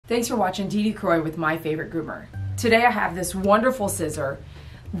Thanks for watching Dee Croy with My Favorite Groomer. Today I have this wonderful scissor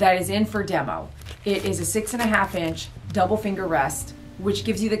that is in for demo. It is a 6.5 inch double finger rest, which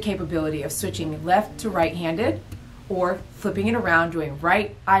gives you the capability of switching left to right handed or flipping it around, doing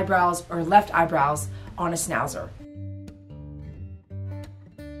right eyebrows or left eyebrows on a schnauzer.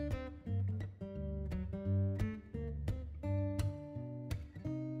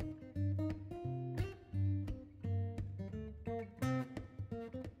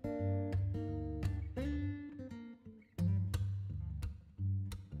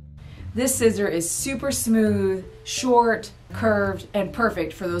 This scissor is super smooth, short, curved, and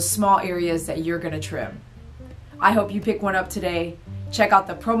perfect for those small areas that you're going to trim. I hope you pick one up today. Check out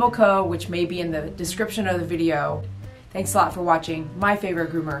the promo code, which may be in the description of the video. Thanks a lot for watching My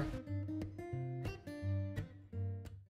Favorite Groomer.